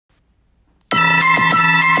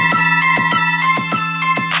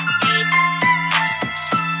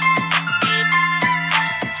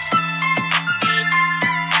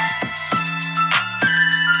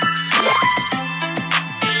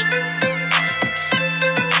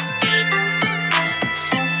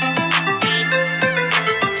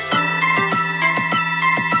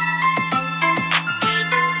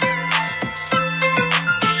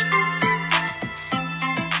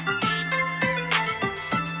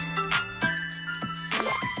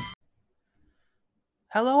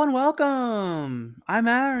Hello and welcome. I'm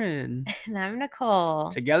Aaron. And I'm Nicole.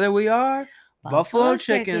 Together we are Buffalo Buffalo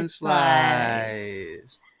Chicken chicken slice.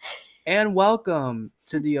 Slice. And welcome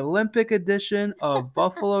to the Olympic edition of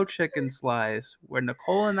Buffalo Chicken Slice, where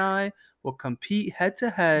Nicole and I will compete head to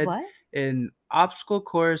head What? in obstacle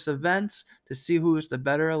course events to see who is the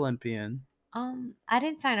better Olympian. I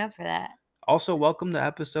didn't sign up for that. Also, welcome to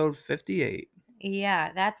episode 58.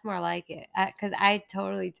 Yeah, that's more like it. Because I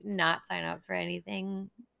totally did not sign up for anything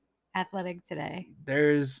athletic today.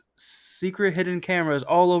 There's secret hidden cameras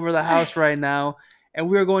all over the house right now, and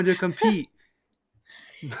we are going to compete.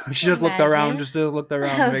 She just looked around, Imagine. just looked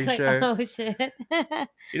around I to was make like, sure. oh shit.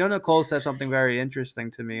 Nicole said something very interesting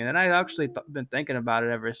to me, and I actually been thinking about it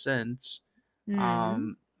ever since. Hmm.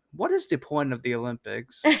 Um, what is the point of the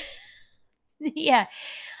Olympics? Yeah.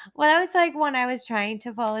 Well, that was like when I was trying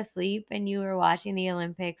to fall asleep and you were watching the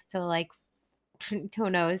Olympics till like,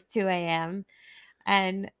 who knows, 2 a.m.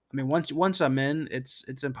 And I mean, once I'm in, it's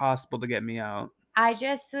impossible to get me out. I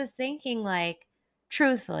just was thinking, like,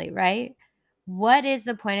 truthfully, right? What is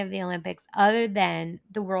the point of the Olympics other than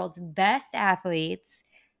the world's best athletes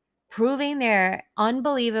proving they're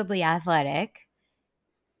unbelievably athletic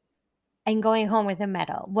and going home with a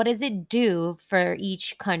medal? What does it do for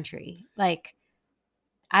each country? Like,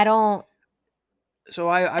 I don't.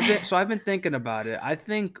 I've been thinking about it. I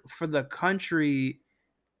think for the country,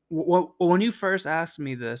 when you first asked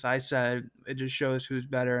me this, I said it just shows who's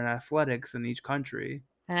better in athletics in each country.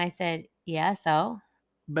 And I said, yeah, so.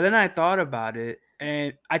 But then I thought about it,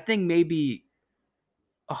 and I think maybe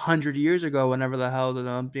 100 years ago, whenever the hell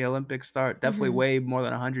the Olympics start, definitely Hmm. way more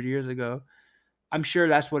than 100 years ago. I'm sure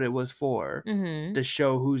that's what it was for, Hmm. to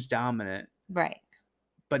show who's dominant. Right.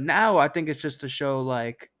 But now I think it's just to show,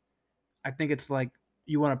 like, I think it's like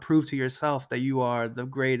you want to prove to yourself that you are the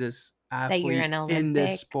greatest That you're athlete an in this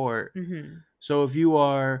Olympic. sport. Hmm. So if you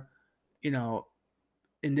are, you know,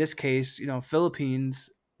 in this case, Philippines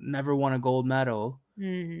never won a gold medal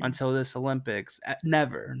Hmm. until this Olympics.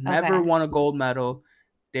 Never Okay. won a gold medal.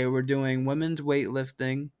 They were doing women's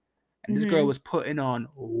weightlifting, and this girl Hmm. was putting on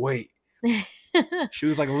weight. She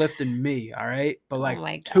was like lifting me, all right, but Oh like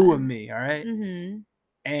my two of God. me, all right, Hmm.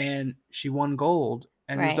 and she won gold,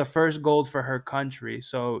 and it was the Right. first gold for her country.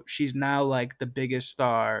 So she's now like the biggest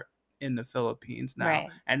star in the Philippines now, Right.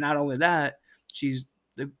 and not only that, she's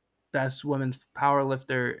the best women's power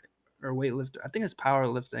lifter or weightlifter. I think it's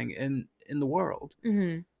powerlifting in the world.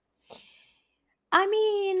 Hmm. I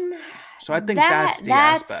mean, So I think that's the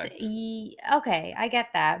aspect. okay, I get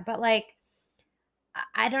that, but, like,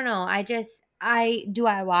 I don't know, I do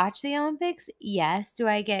I watch the Olympics? Yes. Do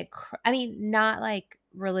I get I mean, not, like,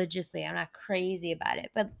 religiously, I'm not crazy about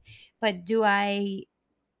it, but do I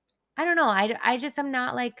don't know, I just am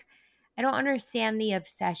not, like, I don't understand the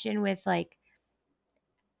obsession with, like,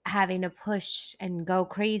 having to push and go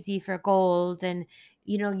crazy for gold, and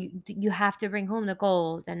you have to bring home the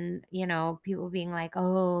gold, and people being like,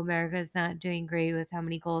 oh, America's not doing great with how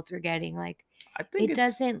many golds we're getting. Like, I think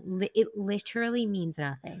it's, it literally means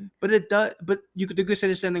nothing. but it does. But you could say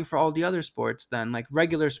the same thing for all the other sports. Then, like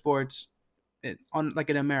regular sports, on like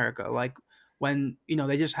in America, like when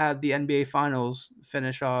they just had the NBA Finals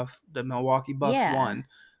finish off, the Milwaukee Bucks Yeah. won.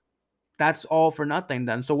 That's all for nothing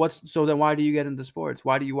then. So then why do you get into sports?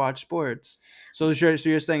 Why do you watch sports? So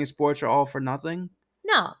you're saying sports are all for nothing?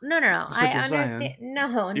 No, no, no, no, That's I what you're understand. saying.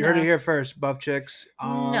 No, You heard it no. here first, Buff Chicks.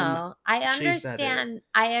 No, I She said it. understand.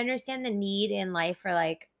 I understand the need in life for,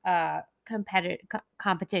 like, competitive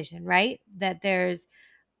competition, right? That there's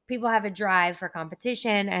people have a drive for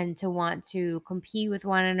competition and to want to compete with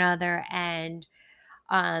one another and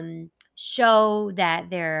show that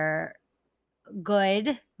they're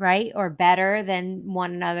good, right? Or better than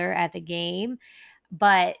one another at the game.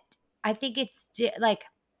 But I think like,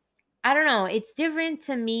 I don't know, it's different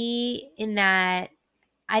to me in that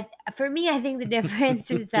for me, I think the difference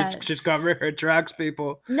is that Just cover her tracks,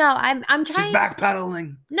 people. no, I'm She's trying.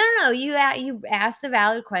 backpedaling. No, no, no. You asked a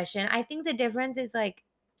valid question. I think the difference is, like,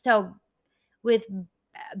 so with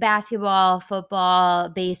basketball, football,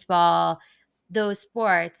 baseball, those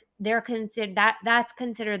sports, they're considered that's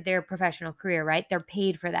considered their professional career, right? They're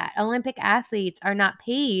paid for that. Olympic athletes are not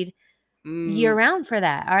paid year Mm, round for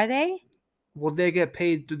that, are they? well, they get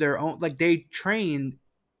paid through their own. Like they train.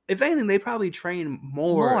 If anything, they probably train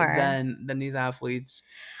more More. than these athletes.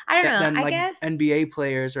 I don't Than, know. than I like guess. NBA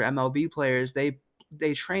players or MLB players. They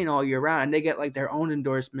train all year round, and they get like their own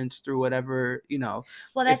endorsements through whatever. Well, If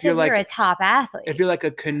that's you're if you're like a top if you're athlete. like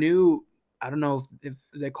a canoe, I don't know if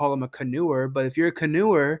they call them a canoeer, but if you're a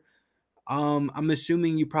canoeer, I'm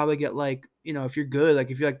assuming you probably get like if you're good, like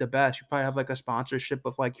if you're like the best, you probably have like a sponsorship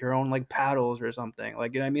of like your own like paddles or something.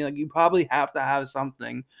 Like, you know what I mean? Like you probably have to have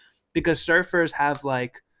something because surfers have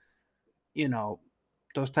like, you know,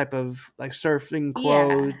 those type of like surfing Yeah.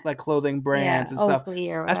 clothes, like clothing brands Yeah. and stuff.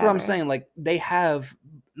 Oakley or That's what I'm whatever. saying. Like they have,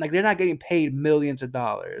 like they're not getting paid millions of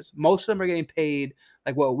dollars. Most of them are getting paid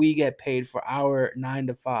like what we get paid for our 9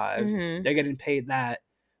 to 5. Mhm. They're getting paid that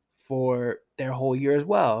for their whole year as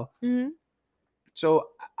well. Mhm. So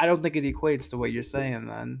I don't think it equates to what you're saying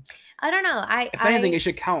then. I don't know. If anything, it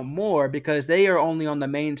should count more because they are only on the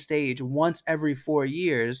main stage once every 4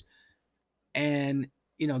 years, and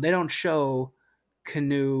they don't show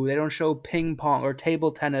canoe, they don't show ping pong or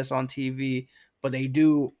table tennis on TV, but they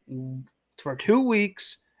do for 2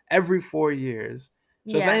 weeks every 4 years.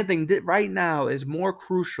 So if yeah. anything, right now is more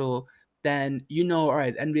crucial than all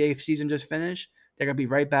right, NBA season just finished. They're gonna be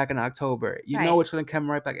right back in October. Right. It's gonna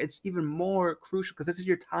come right back. It's even more crucial because this is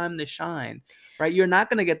your time to shine, right? You're not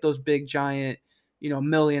gonna get those big giant, $1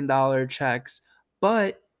 million checks,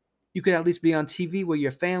 but you could at least be on TV where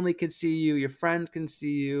your family can see you, your friends can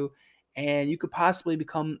see you, and you could possibly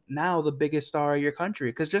become now the biggest star of your country.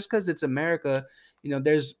 Because just because it's America,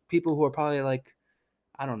 there's people who are probably like,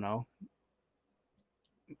 I don't know,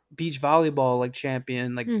 beach volleyball like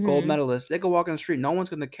champion, like gold Mhm. medalist. They could walk in the street, no one's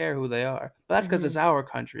gonna care who they are. But that's because it's Mhm. our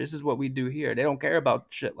country. This is what we do here. They don't care about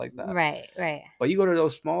shit like that. Right, right. But you go to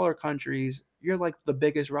those smaller countries, you're like the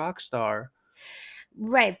biggest rock star.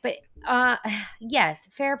 Right, but uh yes,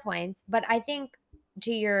 fair points, but I think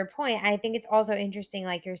to your point, I think it's also interesting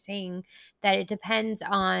like you're saying that it depends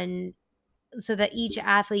on so that each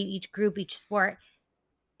athlete, each group, each sport,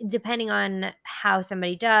 depending on how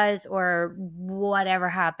somebody does or whatever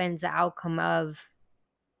happens, the outcome of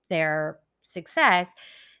their success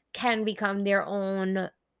can become their own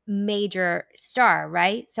major star,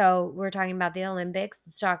 right? So we're talking about the Olympics.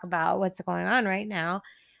 Let's talk about what's going on right now.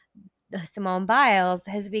 Simone Biles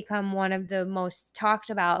has become one of the most talked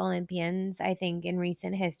about Olympians, I think, in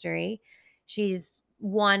recent history. She's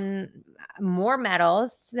won more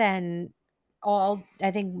medals than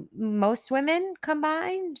I think most women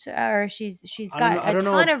combined, or she's I don't got know. I a don't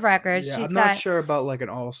ton know. of records. Yeah, I'm not sure about like in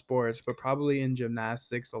all sports, but probably in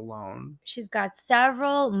gymnastics alone. She's got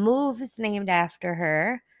several moves named after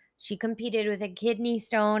her. She competed with a kidney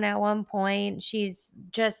stone at one point. She's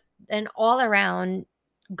just an all around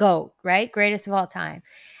GOAT, right? Greatest of all time.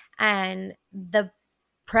 And the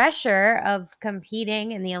pressure of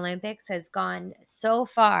competing in the Olympics has gone so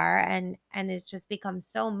far and it's just become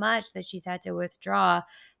so much that she's had to withdraw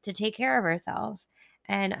to take care of herself.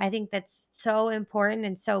 And I think that's so important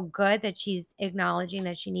and so good that she's acknowledging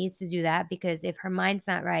that she needs to do that because if her mind's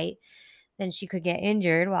not right, then she could get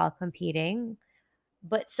injured while competing.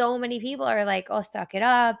 But so many people are like, "Oh, suck it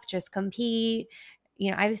up, just compete."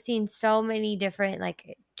 I've seen so many different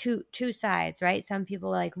like two sides, right? Some people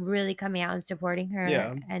like really coming out and supporting her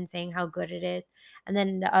Yeah. and saying how good it is. And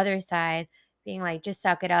then the other side being like, just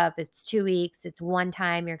suck it up. It's 2 weeks, it's one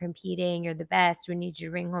time you're competing, you're the best. We need you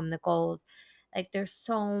to bring home the gold. Like there's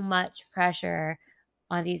so much pressure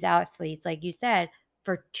on these athletes, like you said,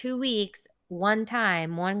 for 2 weeks, one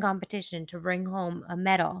time, one competition to bring home a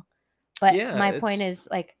medal. But Yeah, my point it's is,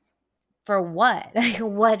 like, for what? Like,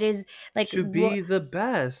 what is like, to be the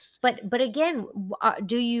best. but again,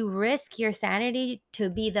 do you risk your sanity to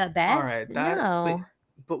be the All best? right, No.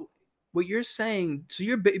 but what you're saying, so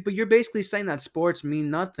but you're basically saying that sports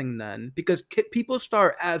mean nothing then, because people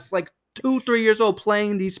start as like 2, 3 years old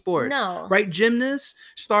playing these sports, No. right? Gymnasts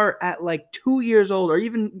start at like 2 years old, or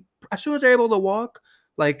even as soon as they're able to walk.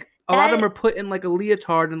 Like a lot of them That are put in like a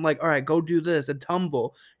leotard and like, all right, go do this and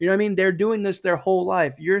tumble. You know what I mean? They're doing this their whole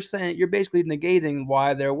life. You're basically negating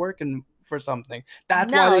why they're working for something. That's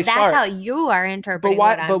why no, they that's how start. you are But interpreting why?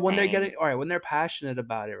 what I'm But when they're saying. getting all right, when they're passionate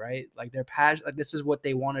about it, right? Like they're passionate. Like this is what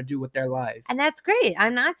they want to do with their life. And that's great.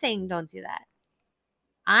 I'm not saying don't do that.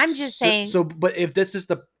 I'm just saying, But if this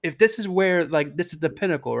is where like this is the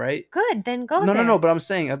pinnacle, right? good, then go No, no, no. there. But I'm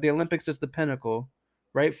saying the Olympics is the pinnacle,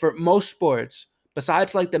 right? For most sports,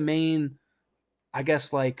 besides like the main, I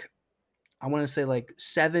guess like I want to say like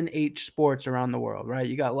 7, 8 sports around the world, right?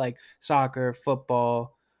 You got like soccer,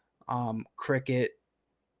 football, cricket,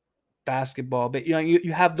 basketball, but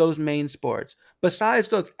you have those main sports. Besides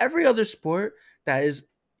those, every other sport that is,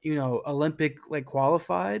 Olympic like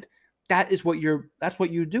qualified, that's what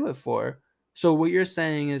you do it for. So what you're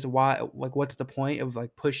saying is why, like, what's the point of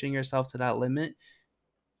like pushing yourself to that limit?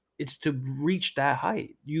 It's to reach that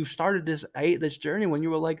height. You started this journey when you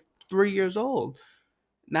were like 3 years old.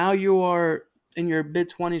 Now you are in your mid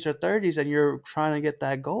 20s or 30s and you're trying to get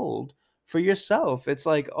that gold for yourself. It's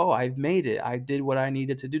like, "Oh, I've made it. I did what I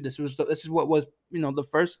needed to do. This is what was, the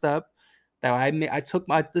first step that I took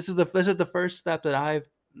my this is the first step that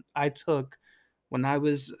I took when I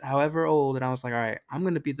was however old, and I was like, "All right, I'm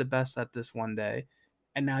gonna be the best at this one day."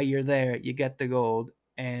 And now you're there, you get the gold,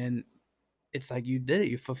 and it's like you did it.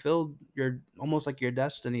 You fulfilled your almost like your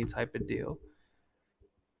destiny type of deal.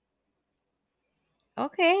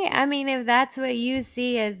 Okay, I mean, if that's what you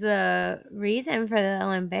see as the reason for the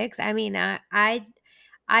Olympics, I mean, I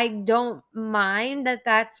don't mind that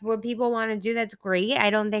that's what people want to do. That's great. I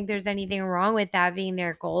don't think there's anything wrong with that being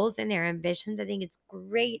their goals and their ambitions. I think it's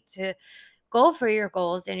great to go for your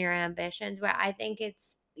goals and your ambitions, but I think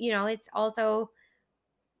it's also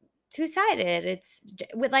two-sided.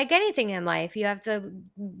 With like anything in life, you have to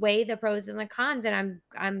weigh the pros and the cons, and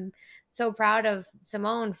I'm so proud of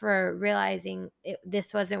Simone for realizing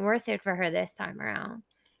this wasn't worth it for her this time around.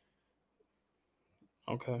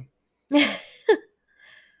 Okay.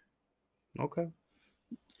 Okay.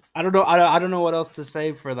 I don't know. I don't know what else to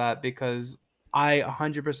say for that because I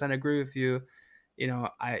 100% agree with you.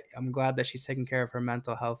 I'm glad that she's taking care of her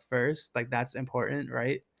mental health first. Like that's important,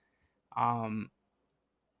 right? Um,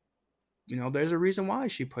 there's a reason why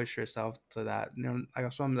she pushed herself to that.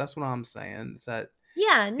 That's what I'm saying. Is that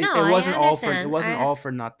Yeah, no, it I wasn't all for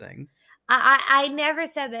understand. nothing. I never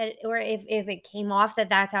said that, or if it came off that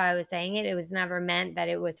that's how I was saying it, it was never meant that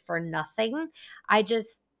it was for nothing. I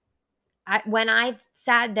just when I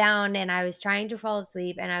sat down and I was trying to fall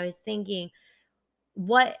asleep and I was thinking,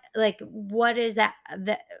 what is that,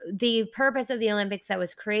 the purpose of the Olympics that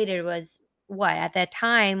was created was what at that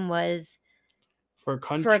time was For for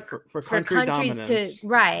country for for country countries to, dominance.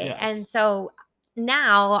 right, and Yes. so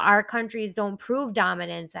now our countries don't prove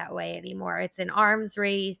dominance that way anymore. It's an arms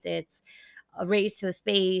race, it's a race to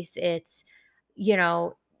space, it's you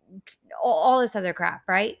know all this other crap,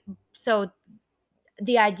 right? So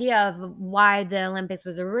the idea of why the Olympics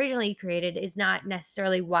was originally created is not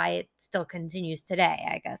necessarily why it still continues today,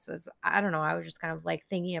 I guess. Was I don't know, I was just kind of like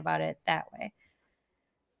thinking about it that way.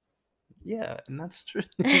 Yeah, and that's true.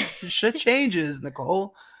 Shit changes,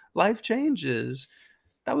 Nicole. Life changes.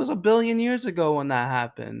 That was a billion years ago when that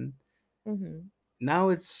happened. Mhm. Now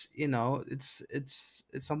it's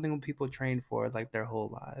something that people train for like their whole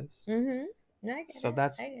lives. Mhm. I get So it. I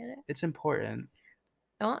that's get it. it's important.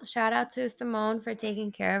 Well, shout out to Simone for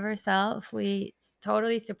taking care of herself. We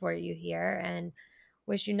totally support you here and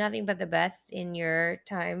wish you nothing but the best in your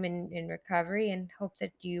time in recovery, and hope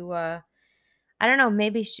that you I don't know,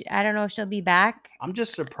 maybe I don't know if she'll be back. I'm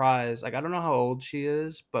just surprised. Like I don't know how old she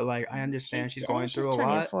is, but like I understand she's I think going she's through a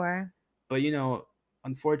lot. 24. But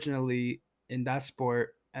unfortunately in that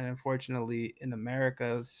sport and unfortunately in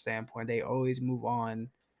America's standpoint, they always move on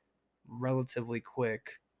relatively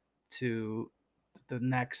quick to the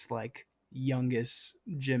next like youngest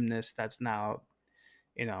gymnast that's now,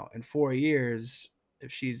 in 4 years,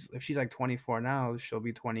 if she's like 24 now, she'll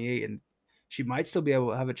be 28 and she might still be able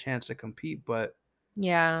to have a chance to compete, but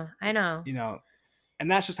Yeah, I know. you know, and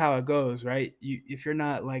that's just how it goes, right? If you're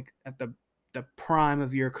not like at the prime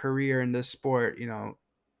of your career in this sport,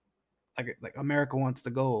 like America wants the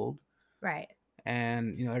gold, Right.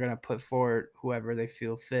 and they're gonna put forward whoever they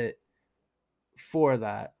feel fit for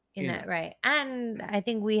that. In that, right. And I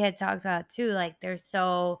think we had talked about too, like there's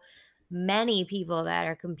so many people that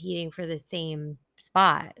are competing for the same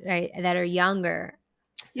spot, right? That are younger.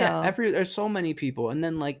 Yeah, So, there's so many people, and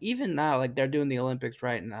then like even now, like they're doing the Olympics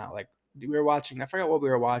right now. Like we were watching, I forgot what we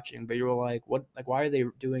were watching, but you were like, "What? Like, why are they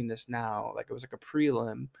doing this now?" Like it was like a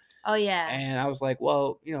prelim, oh yeah. and I was like,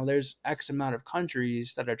 "Well, there's X amount of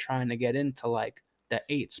countries that are trying to get into like the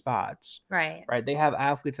 8 spots, Right. right? They have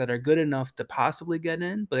athletes that are good enough to possibly get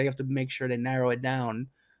in, but they have to make sure they narrow it down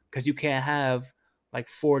because you can't have like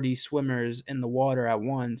 40 swimmers in the water at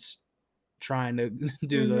once trying to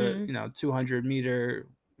do the Mhm. 200-meter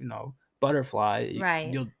butterfly.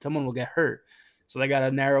 Right. Someone will get hurt, so they got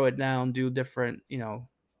to narrow it down, do different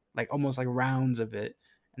like almost like rounds of it,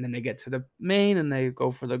 and then they get to the main and they go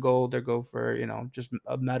for the gold or go for just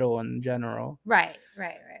a medal in general. Right.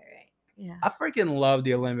 Right. Right. Right. Yeah. I freaking love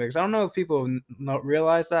the Olympics. I don't know if people not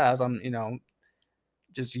realize that as I'm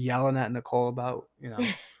just yelling at Nicole about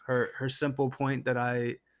her simple point that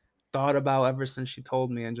I thought about ever since she told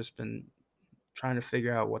me and just been trying to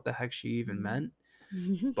figure out what the heck she even Mhm. meant.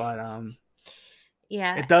 But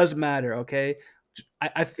Yeah. it does matter, okay?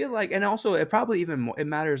 I feel like, and also it probably even more, it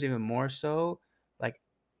matters even more so like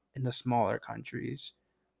in the smaller countries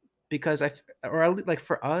because or at least, like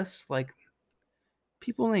for us, like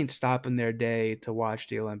people ain't stopping their day to watch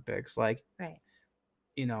the Olympics. Like Right.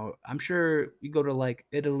 I'm sure you go to like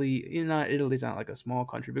Italy, Italy's not like a small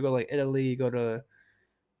country, but you go like Italy, you go to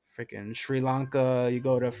freaking Sri Lanka, you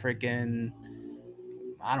go to freaking,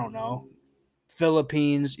 I don't know,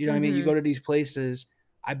 Philippines, you know what I mean? You go Mhm. to these places,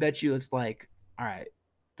 I bet you it's like, all right,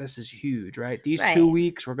 this is huge, right? These two Right.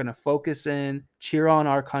 weeks, we're going to focus in, cheer on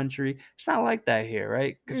our country. It's not like that here,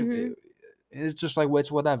 right? Because Mhm. it's just like,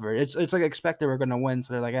 it's whatever. It's like expected we're going to win.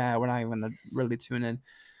 So they're like, we're not even going to really tune in.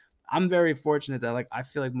 I'm very fortunate that like I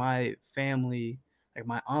feel like my family, like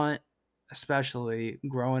my aunt especially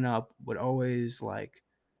growing up would always like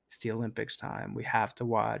it's the Olympics time. We have to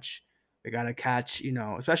watch. We gotta catch,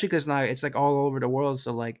 especially because now it's like all over the world.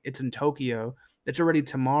 So like it's in Tokyo. It's already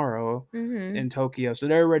tomorrow Mhm. in Tokyo. So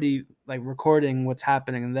they're already like recording what's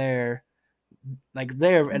happening there, like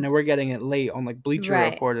there, and then we're getting it late on like Bleacher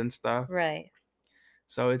Right. Report and stuff. Right.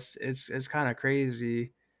 So it's kind of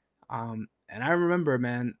crazy. And I remember,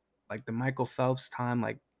 man, like the Michael Phelps time,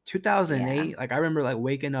 like Yeah. 2008, like I remember like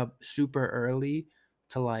waking up super early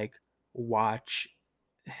to like watch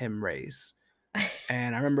him race.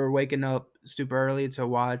 And I remember waking up super early to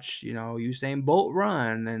watch, Usain Bolt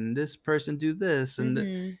run and this person do this. And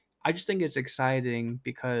Mhm. I just think it's exciting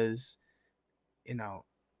because, you know,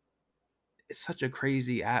 it's such a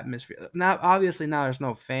crazy atmosphere. Now, obviously, now there's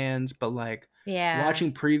no fans, but like Yeah.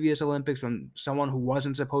 watching previous Olympics when someone who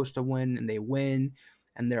wasn't supposed to win and they win,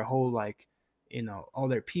 and their whole like, all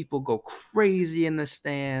their people go crazy in the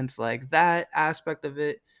stands, like that aspect of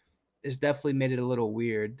it has definitely made it a little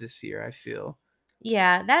weird this year. I feel.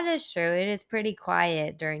 Yeah, that is true. It is pretty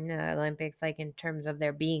quiet during the Olympics, like in terms of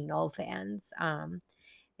there being no fans.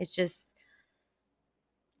 It's just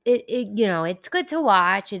it's good to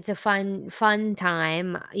watch. It's a fun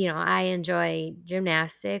time. I enjoy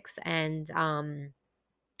gymnastics and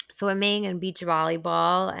swimming and beach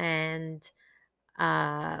volleyball and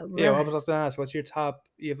uh Yeah, well, I r- was about to ask, what's your top?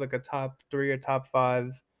 You have like a top three or top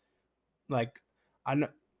five. Like, I know.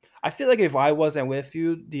 I feel like if I wasn't with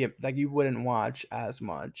you, you wouldn't watch as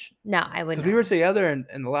much. no, I would Because we were not. together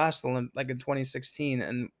in the last like in 2016,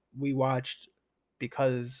 and we watched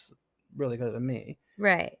because really because of me.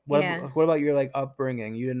 Right. What Yeah. ab- what about your like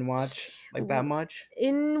upbringing? You didn't watch like that much?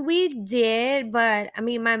 And we did, but I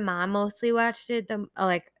mean, my mom mostly watched it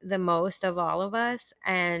like the most of all of us,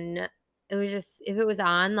 and it was just if it was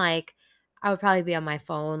on, like I would probably be on my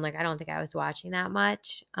phone. Like I don't think I was watching that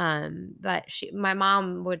much. But my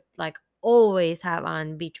mom would like always have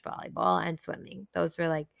on beach volleyball and swimming. Those were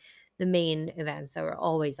like the main events that were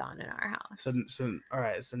always on in our So house. so all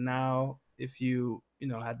right. So now, if you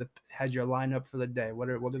had your lineup for the day, what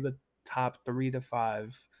are the top 3 to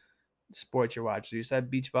 5 sports you're watching? You said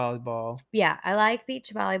beach volleyball. Yeah, I like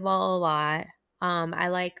beach volleyball a lot. I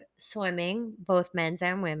like swimming, both men's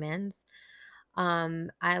and women's.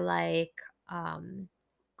 I like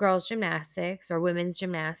girls gymnastics or women's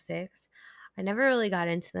gymnastics. I never really got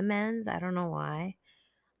into the men's. I don't know why.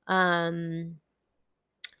 Um,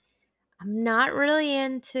 I'm not really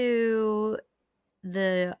into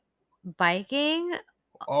the biking.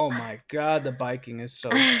 Oh my god, the biking is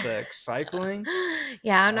so sick. Cycling?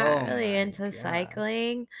 Yeah, I'm not Oh really my into gosh.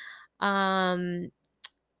 cycling. Um,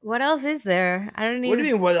 what else is there? I don't What do even.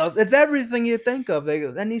 you mean what else? It's everything you think of, like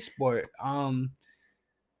any sport.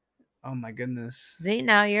 Oh my goodness. See,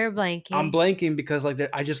 now you're I'm blanking. blanking because like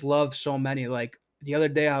I just love so many. Like the other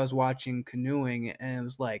day I was watching canoeing and it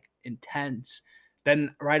was like intense.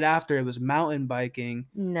 Then right after it was mountain biking,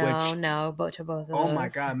 No, which no, but to both of oh my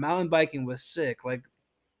those. god, mountain biking was sick. Like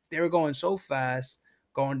they were going so fast,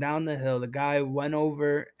 going down the hill. The guy went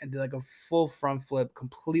over and did like a full front flip,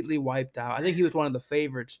 completely wiped out. I think he was one of the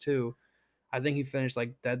favorites too. I think he finished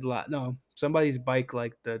like dead last. No, somebody's bike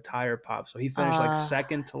like the tire popped, so he finished like Uh,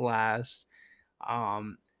 second to last.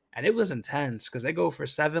 Um, and it was intense because they go for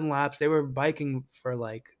 7 laps. They were biking for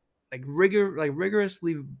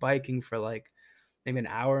rigorously biking for like maybe an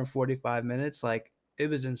hour and 45 minutes. Like it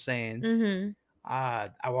was insane. mhm. I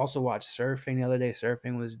also watched surfing the other day.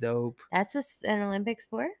 Surfing was dope. That's an Olympic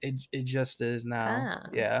sport? It just is now.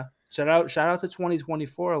 Oh. Yeah. Shout out to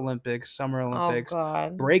 2024 Olympics, Summer Oh Olympics.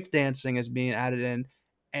 god. Breakdancing is being added in,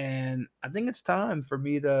 and I think it's time for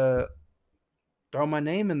me to throw my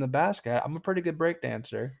name in the basket. I'm a pretty good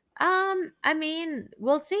breakdancer. I mean,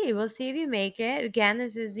 we'll see. We'll see if you make it. Again,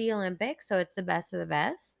 this is the Olympics, so it's the best of the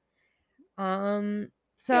best. Yeah,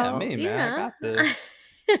 So, me, man. I got this.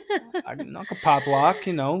 I could pop lock,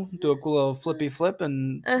 do a cool little flippy flip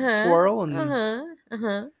and Uh-huh. twirl and Uh-huh.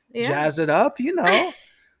 Uh-huh. Yeah. jazz it up.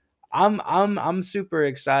 I'm super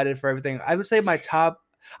excited for everything. I would say my top.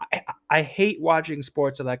 I hate watching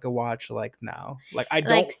sports that I could watch like now. Like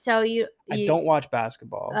Like so I don't watch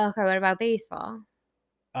basketball. okay, what about baseball?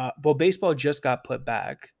 Well, baseball just got put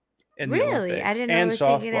back in the Really? I Olympics, didn't know it was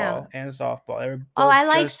taken out. and softball. They were Oh, I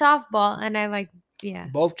like softball and I like yeah.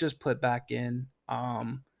 both just put back in.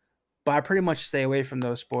 But I pretty much stay away from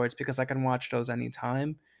those sports because I can watch those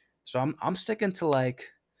anytime. So I'm sticking to like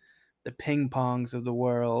the ping pongs of the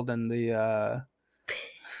world and the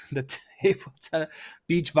table tennis,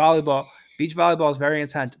 beach volleyball. Beach volleyball is very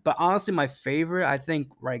intense. But honestly, my favorite, I think,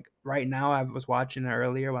 right now, I was watching it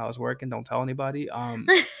earlier while I was working. Don't tell anybody.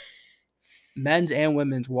 Men's and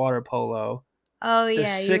women's water polo, Oh the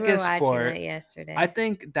yeah, you were sickest watching sport. it I yesterday.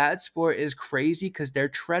 think that sport is crazy because they're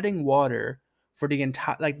treading water for the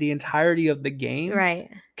entirety of the game, Right.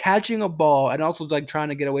 catching a ball and also like trying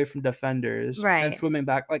to get away from defenders and Right. swimming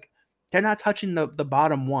back. Like they're not touching the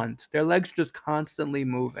bottom once. Their legs are just constantly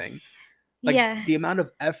moving. Like Yeah. the amount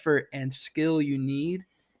of effort and skill you need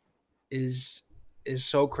is is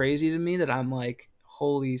so crazy to me that I'm like,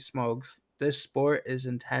 holy smokes, this sport is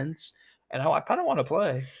intense, and I kind of want to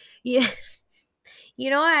play. Yeah. You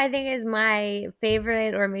know what I think is my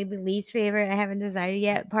favorite or maybe least favorite, I haven't decided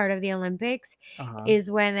yet, part of the Olympics Uh huh. is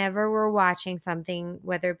whenever we're watching something,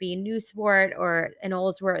 whether it be a new sport or an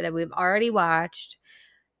old sport that we've already watched,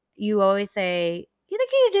 you always say, "You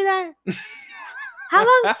think you could do that? How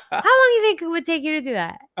long you think it would take you to do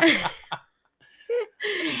that?"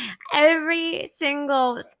 Every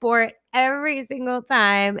single sport, every single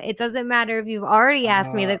time. It doesn't matter if you've already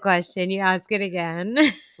asked me uh, the question, you ask it again.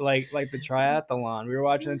 like the triathlon. We were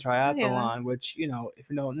watching the Yeah. triathlon, which if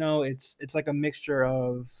you don't know, it's like a mixture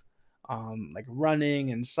of like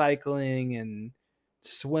running and cycling and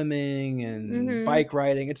swimming and Mhm. bike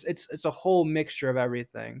riding. It's a whole mixture of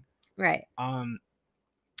everything. Right. Um,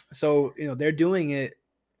 so they're doing it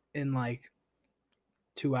in like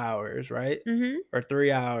 2 hours, right? Mhm. Or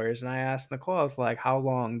 3 hours. And I asked Nicole, I was like, how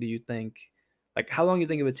long do you think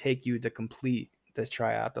it would take you to complete this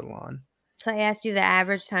triathlon? So I asked you the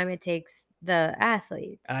average time it takes the And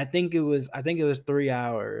athletes. I think it was 3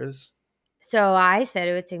 hours. So I said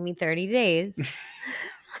it would take me 30 days.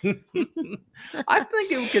 I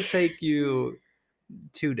think it could take you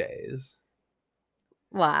 2 days.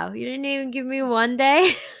 Wow, you didn't even give me 1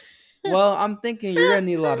 day? Well, I'm thinking you're gonna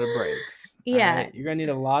need a lot of breaks. All right, Yeah. you're gonna need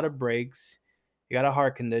a lot of breaks. You got a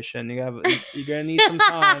heart condition. You're gonna need some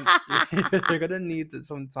time. You're gonna need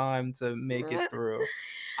some time to make it through.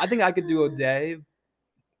 I think I could do a day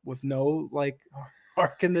with no like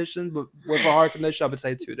heart condition, but with a heart condition, I would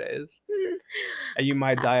say 2 days. And you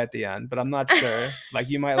might die at the end, but I'm not sure. Like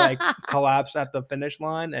you might like collapse at the finish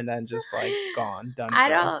line and then just like gone, done so.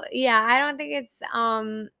 I don't think it's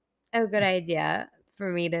a good idea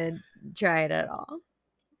for me to try it at all.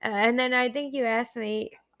 And then I think you asked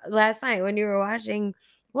me last night when you were watching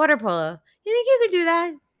water polo. You think you could do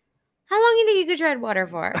that? How long you think you could tread water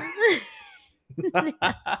for?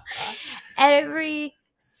 Every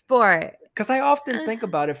sport. Because I often Uh, think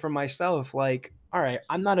about it for myself. Like, all right,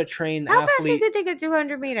 I'm not a trained How fast you athlete. could take a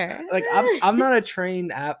 200 meter? Like, I'm not a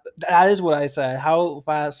trained app. That is what I said. How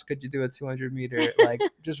fast could you do a 200 meter like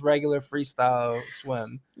just regular freestyle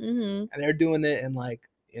swim? Hmm. And they're doing it in like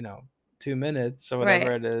 2 minutes or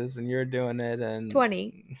whatever Right. it is, and you're doing it and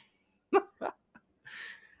 20.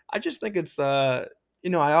 I just think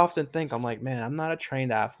I often think I'm like, man, I'm not a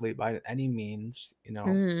trained athlete by any means.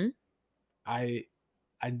 Hmm. I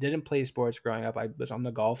I didn't play sports growing up. I was on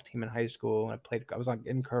the golf team in high school. I was like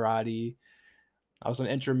in karate. I was on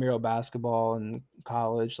intramural basketball in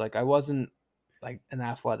college. Like I wasn't like an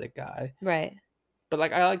athletic guy, Right. but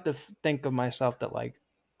like I like to think of myself that like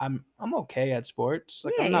I'm okay at sports.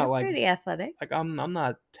 Like Yeah, I'm you're not like pretty athletic. like I'm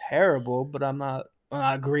not terrible, but I'm not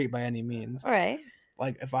great by any means. All right.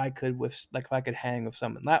 Like if I could hang with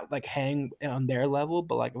someone, not like hang on their level,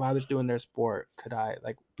 but like if I was doing their sport, could I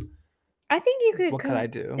like I think you could what could I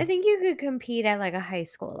do I think you could compete at like a high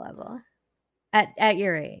school level at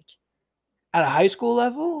your age. at a high school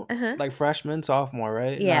level, Uh-huh. like freshman, sophomore,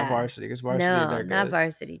 right? Not Yeah. varsity, because varsity No, they're not good.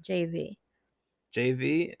 varsity, JV.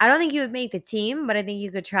 JV, I don't think you would make the team, but I think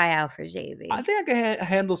you could try out for I JV. think I can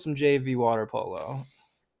handle some JV water polo.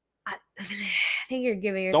 I think you're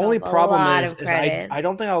giving The yourself only a problem lot is of is I credit. I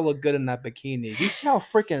don't think I'll look good in that bikini. Do you see how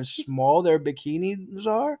freaking small their bikinis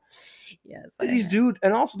are? Yes, I These know. dude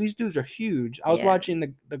and also these dudes are huge. I was Yeah.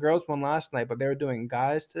 watching the girls one last night, but they were doing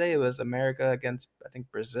guys today. It was America against I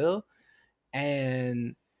think Brazil,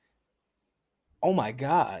 and oh my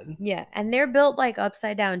god, Yeah, and they're built like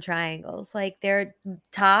upside down triangles. Like their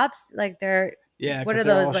tops, like they're Yeah, what because are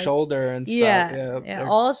they're those all like? shoulder and stuff. Yeah, Yeah, yeah,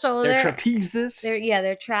 all they're shoulder. trapezes.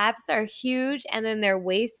 Their traps are huge, and then their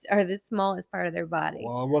waists are the smallest part of their body.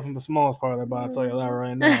 Well, it wasn't the smallest part of their body, I'll tell you that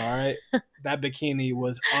right now, all right? That bikini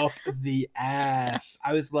was up the ass.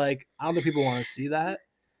 I was like, I don't think people want to see that,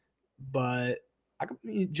 but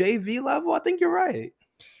JV level, I think you're right.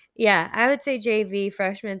 Yeah, I would say JV,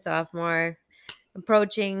 freshman, sophomore,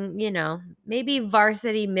 approaching, maybe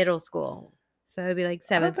varsity middle school. So it'd be like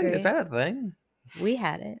I don't seventh think, is grade. that a thing? We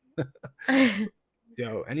had it.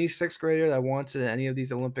 Yo, any sixth grader that wants in any of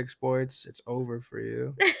these Olympic sports, it's over for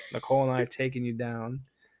you. Nicole and I are taking you down.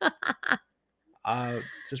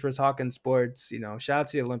 Since we're talking sports, shout out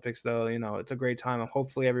to the Olympics though. It's a great time.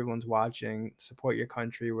 Hopefully everyone's watching. Support your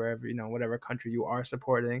country wherever, whatever country you are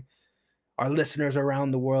supporting. Our listeners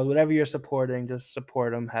around the world, whatever you're supporting, just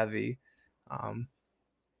support them heavy. Um,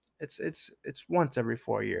 it's once every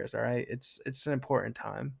 4 years, all right? It's an important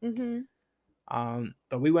time. hmm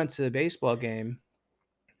But we went to the baseball game.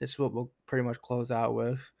 This is what we'll pretty much close out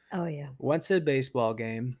with. Oh, yeah. Went to the baseball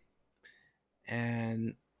game,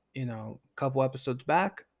 and a couple episodes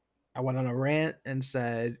back, I went on a rant and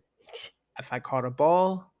said, if I caught a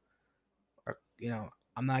ball, or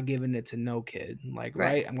I'm not giving it to no kid. Like,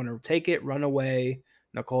 right? I'm gonna take it, run away.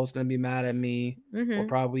 Nicole's gonna be mad at me. We'll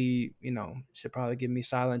probably, she'll probably give me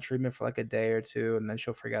silent treatment for like a day or two, and then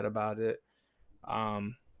she'll forget about it.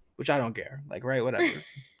 Which I don't care. Like, right, whatever.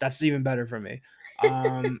 That's even better for me.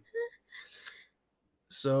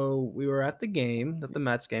 So we were at the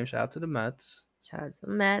Mets game. Shout out to the Mets. Shout out to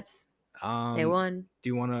the Mets. They won. Do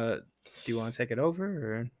you wanna take it over?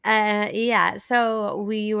 Or? Yeah. So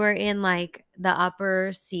we were in like the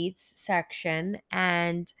upper seats section,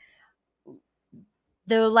 and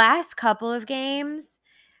the last couple of games,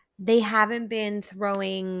 they haven't been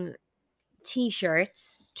throwing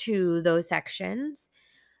T-shirts to those sections.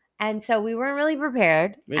 And so we weren't really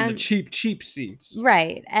prepared. In the cheap seats.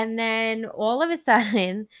 Right. And then all of a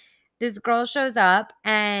sudden, this girl shows up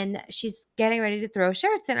and she's getting ready to throw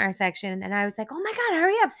shirts in our section. And I was like, oh my God,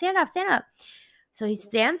 hurry up, stand up, stand up. So he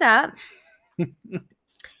stands up.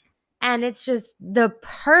 And it's just the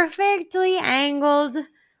perfectly angled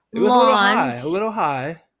It was launch, a little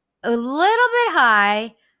high. A little bit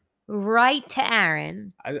high, right to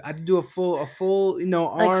Aaron. I do a full,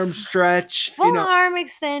 arm stretch, full arm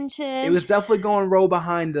extension. It was definitely going roll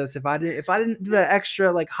behind us. If I didn't do the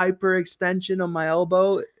extra like hyper extension on my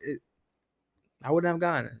elbow, I wouldn't have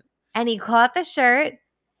gotten it. And he caught the shirt,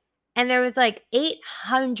 and there was like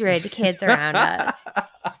 800 kids around us.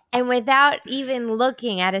 And without even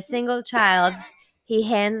looking at a single child, he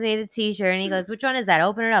hands me the T-shirt and he goes, "Which one is that?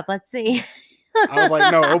 Open it up. Let's see." I was like,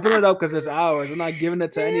 "No, open it up because it's ours. I'm not giving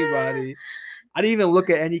it to anybody." I didn't even look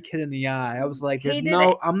at any kid in the eye. I was like,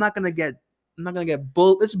 I'm not gonna get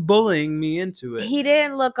it's bullying me into it. He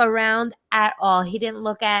didn't look around at all. He didn't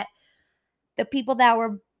look at the people that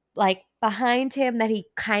were like behind him that he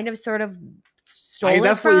kind of sort of stole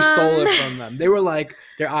stole it from them. They were like,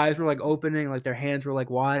 their eyes were like opening, like their hands were like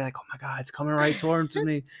wide, like, oh my God, it's coming right towards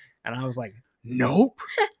me. And I was like, nope.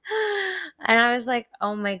 And I was like,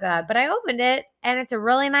 oh my God. But I opened it and it's a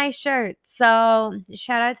really nice shirt. So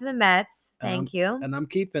shout out to the Mets. Thank you. And I'm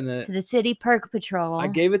keeping it. To the City Perk Patrol. I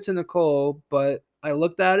gave it to Nicole, but I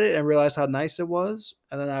looked at it and realized how nice it was.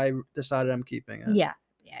 And then I decided I'm keeping it. Yeah.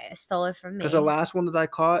 Yeah, I stole it from me. Because the last one that I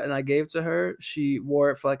caught and I gave to her, she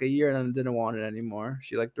wore it for like a year and then didn't want it anymore.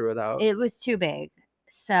 She like threw it out. It was too big.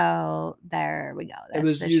 So there we go. It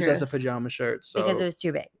was used as a pajama shirt. So. Because it was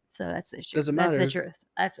too big. So that's the truth. Doesn't matter. That's the truth.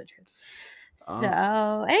 That's the truth.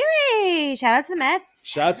 So anyway, shout out to the Mets.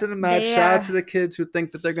 Shout out to the Mets. Shout out to the kids who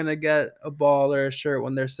think that they're gonna get a ball or a shirt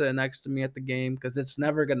when they're sitting next to me at the game, because it's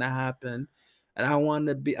never gonna happen. And I want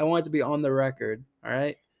it to be on the record. All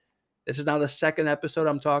right. This is now the second episode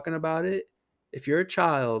I'm talking about it. If you're a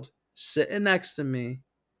child sitting next to me,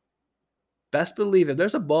 best believe if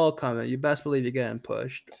there's a ball coming, you best believe you're getting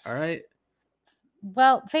pushed. All right.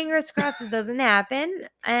 Well, fingers crossed it doesn't happen,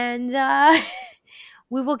 and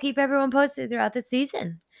we will keep everyone posted throughout the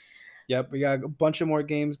season. Yep, we got a bunch of more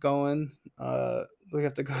games going. We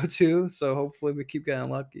have to go to, so hopefully we keep getting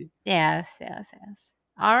lucky. Yes.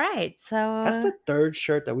 All right, so that's the third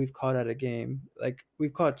shirt that we've caught at a game. Like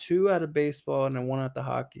we've caught 2 at a baseball and then 1 at the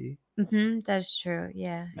hockey. That's true.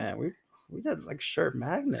 Yeah. Man, we did like shirt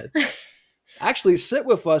magnets. Actually, sit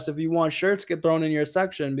with us if you want shirts get thrown in your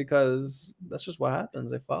section, because that's just what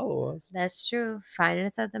happens. They follow us. That's true. Find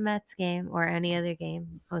us at the Mets game or any other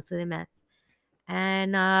game, mostly the Mets.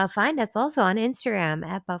 And find us also on Instagram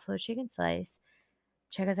at Buffalo Chicken Slice.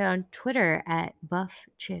 Check us out on Twitter at Buff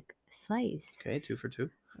Chick Slice. Okay, 2 for 2.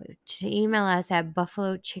 To email us at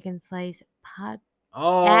buffalochickenslice Pod at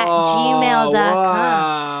Oh, gmail.com.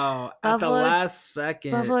 wow. At the Buffalo last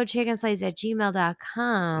second. Buffalo Chicken Slice at Look,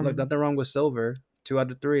 gmail.com. nothing wrong with silver. 2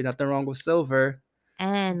 out of 3. Nothing wrong with silver.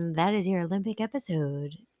 And that is your Olympic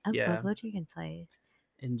episode of Yeah. Buffalo Chicken Slice.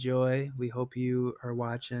 Enjoy. We hope you are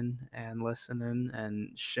watching and listening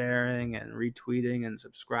and sharing and retweeting and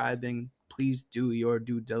subscribing. Please do your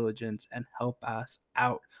due diligence and help us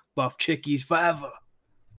out. Buff Chickies forever.